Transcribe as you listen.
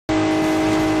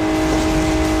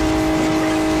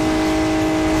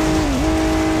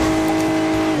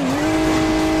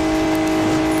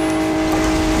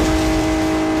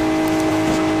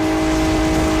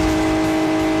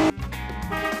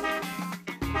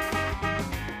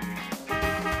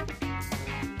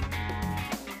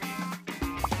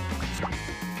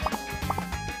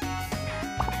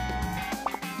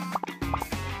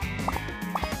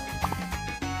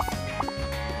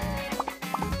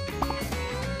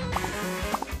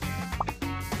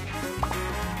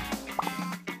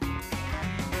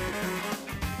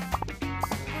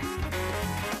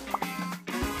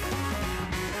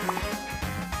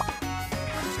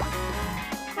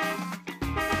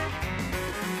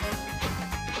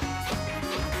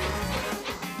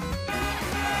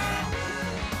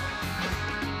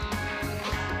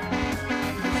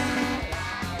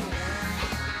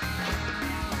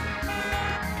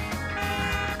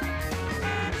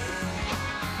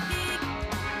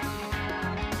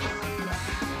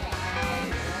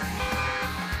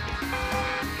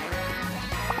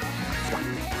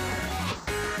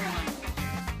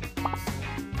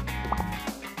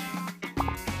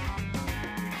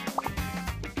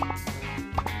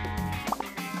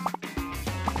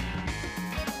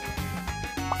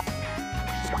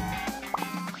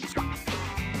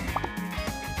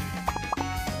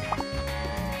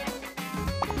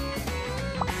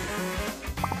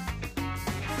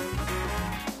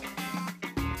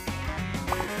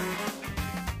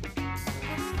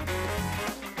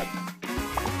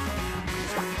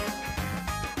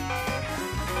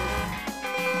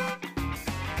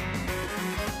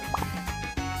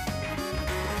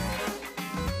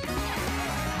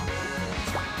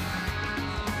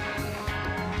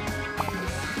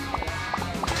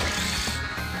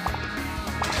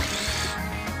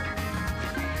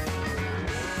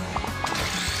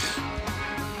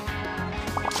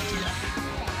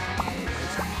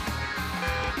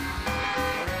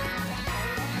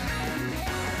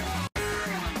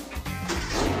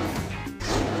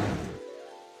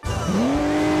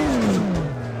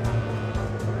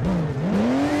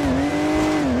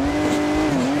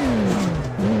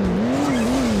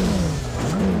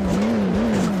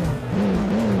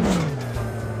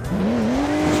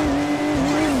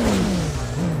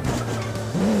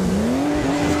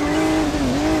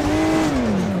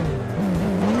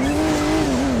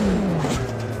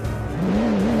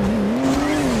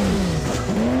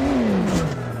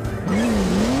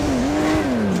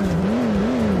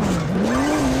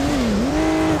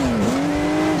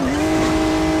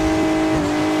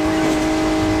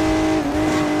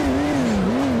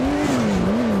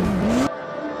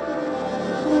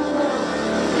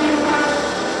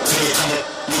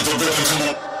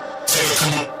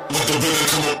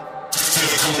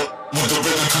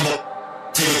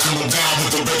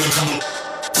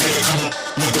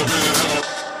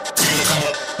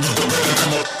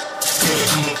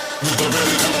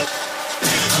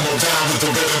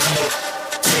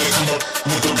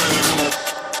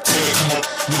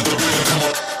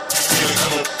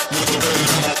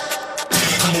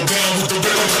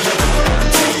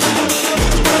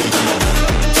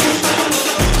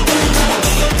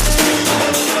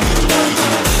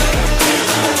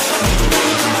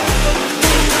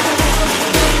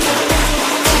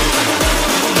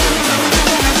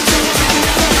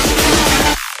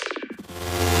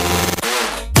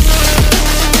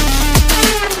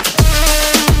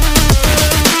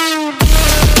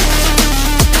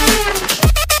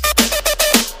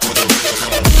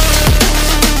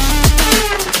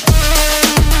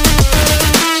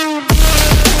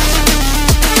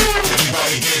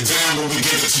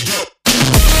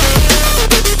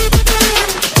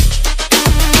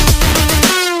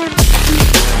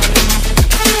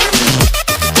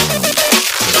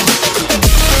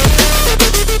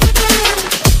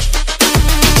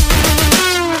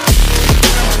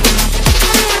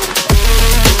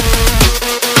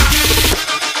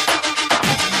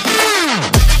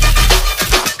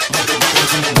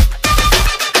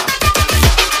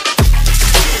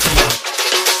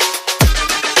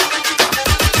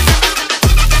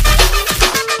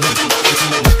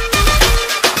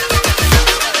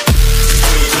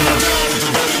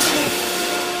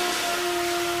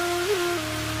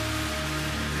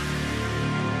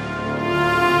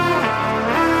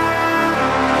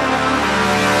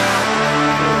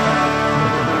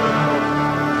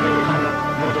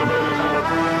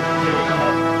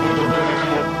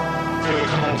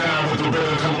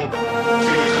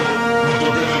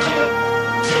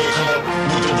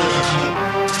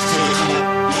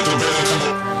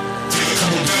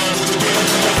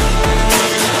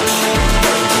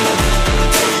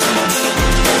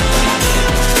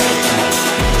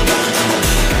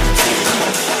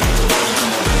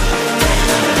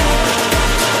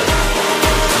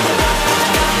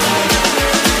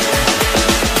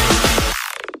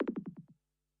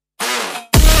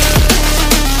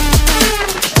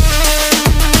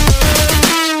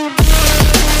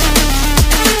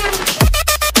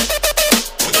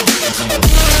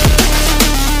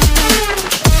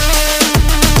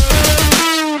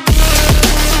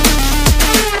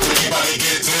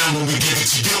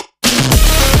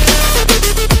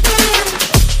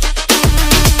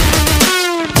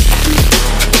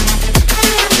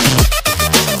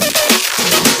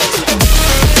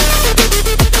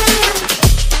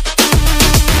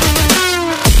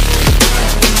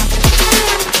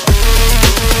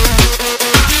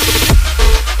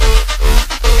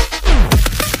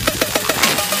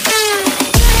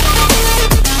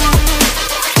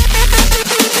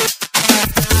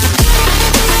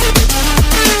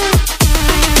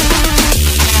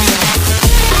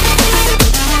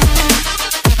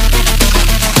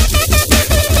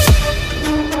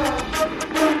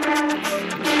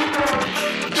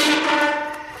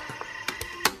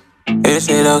Is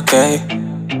it okay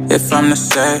if I'm to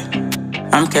say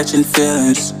I'm catching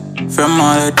feelings from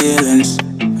all the dealings?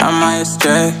 Am I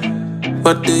astray?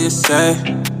 What do you say?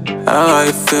 How are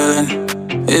you feeling?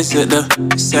 Is it the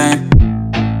same?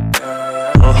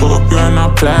 I hope you're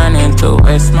not planning to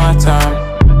waste my time.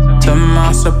 To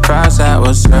my surprise, that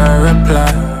was her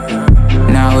reply.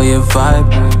 Now we vibe.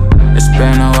 It's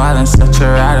been a while and such a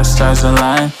ride, the stars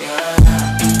align.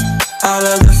 I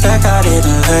love the fact I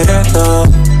didn't let her go.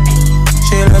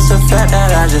 She loves the fact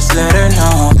that I just let her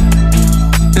know.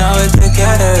 Now we're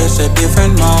together, it's a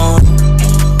different mode.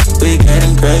 We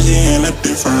getting crazy in a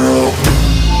different role.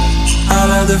 I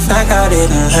love the fact I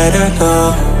didn't let her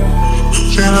go.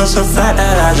 She loves the fact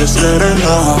that I just let her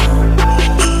know.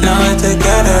 Now we're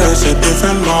together, it's a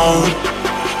different mode.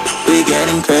 We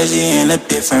getting crazy in a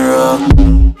different role.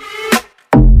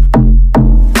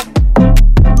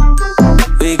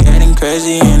 We getting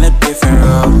crazy in a different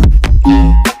role.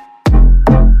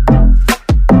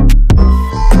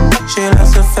 She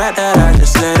loves the fact that I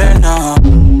just let her know.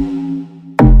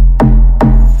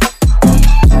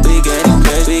 We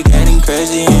getting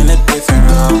crazy in a different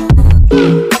role.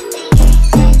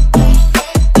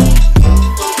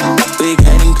 We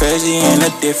getting crazy in a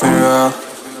different role.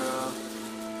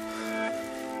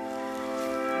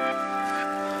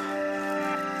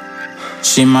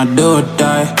 She my do or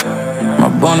die, my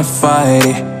bona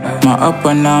fide. My up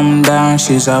when I'm down,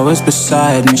 she's always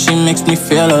beside me. She makes me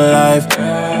feel alive,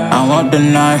 I won't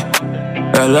deny.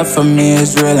 Her love for me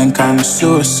is real and kinda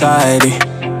suicide-y.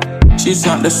 She's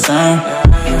not the same,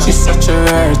 she's such a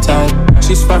rare type.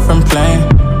 She's far from plain,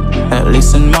 at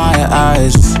least in my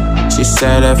eyes. She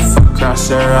said if I cross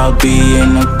her, I'll be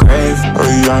in the grave or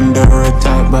under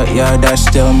attack, but yeah, that's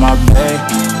still my bae.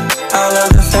 I love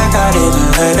the fact I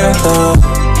didn't let her go.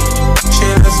 She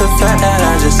loves the fact that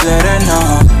I just let her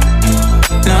know.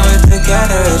 Now we're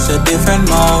together, it's a different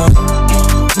mode.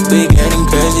 We getting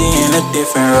crazy in a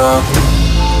different role.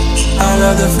 I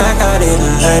love the fact I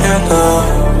didn't let her go.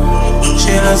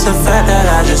 She loves the fact that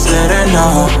I just let her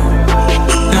know.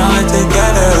 Now we're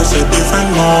together, it's a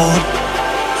different mode.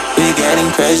 We getting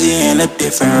crazy in a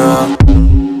different role.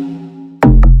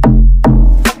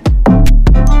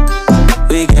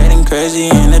 We getting crazy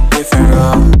in a different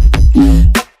role.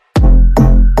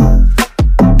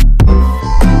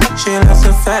 She loves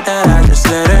the fact that I just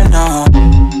let her know.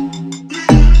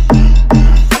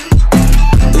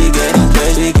 We getting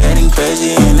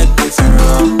crazy in a different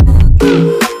role.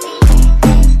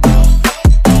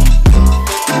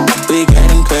 We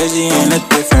getting crazy in a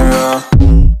different role.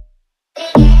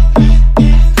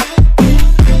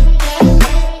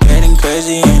 Getting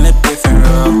crazy in a different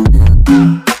role.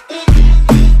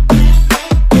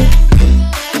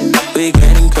 We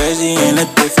getting crazy in a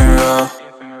different role.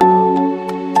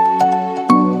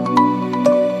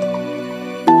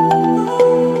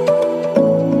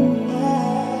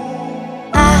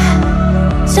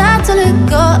 Try to let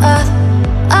go of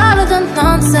all of the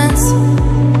nonsense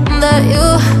that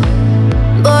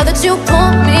you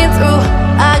put me through.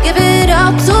 I give it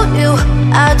all to you.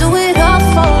 I do it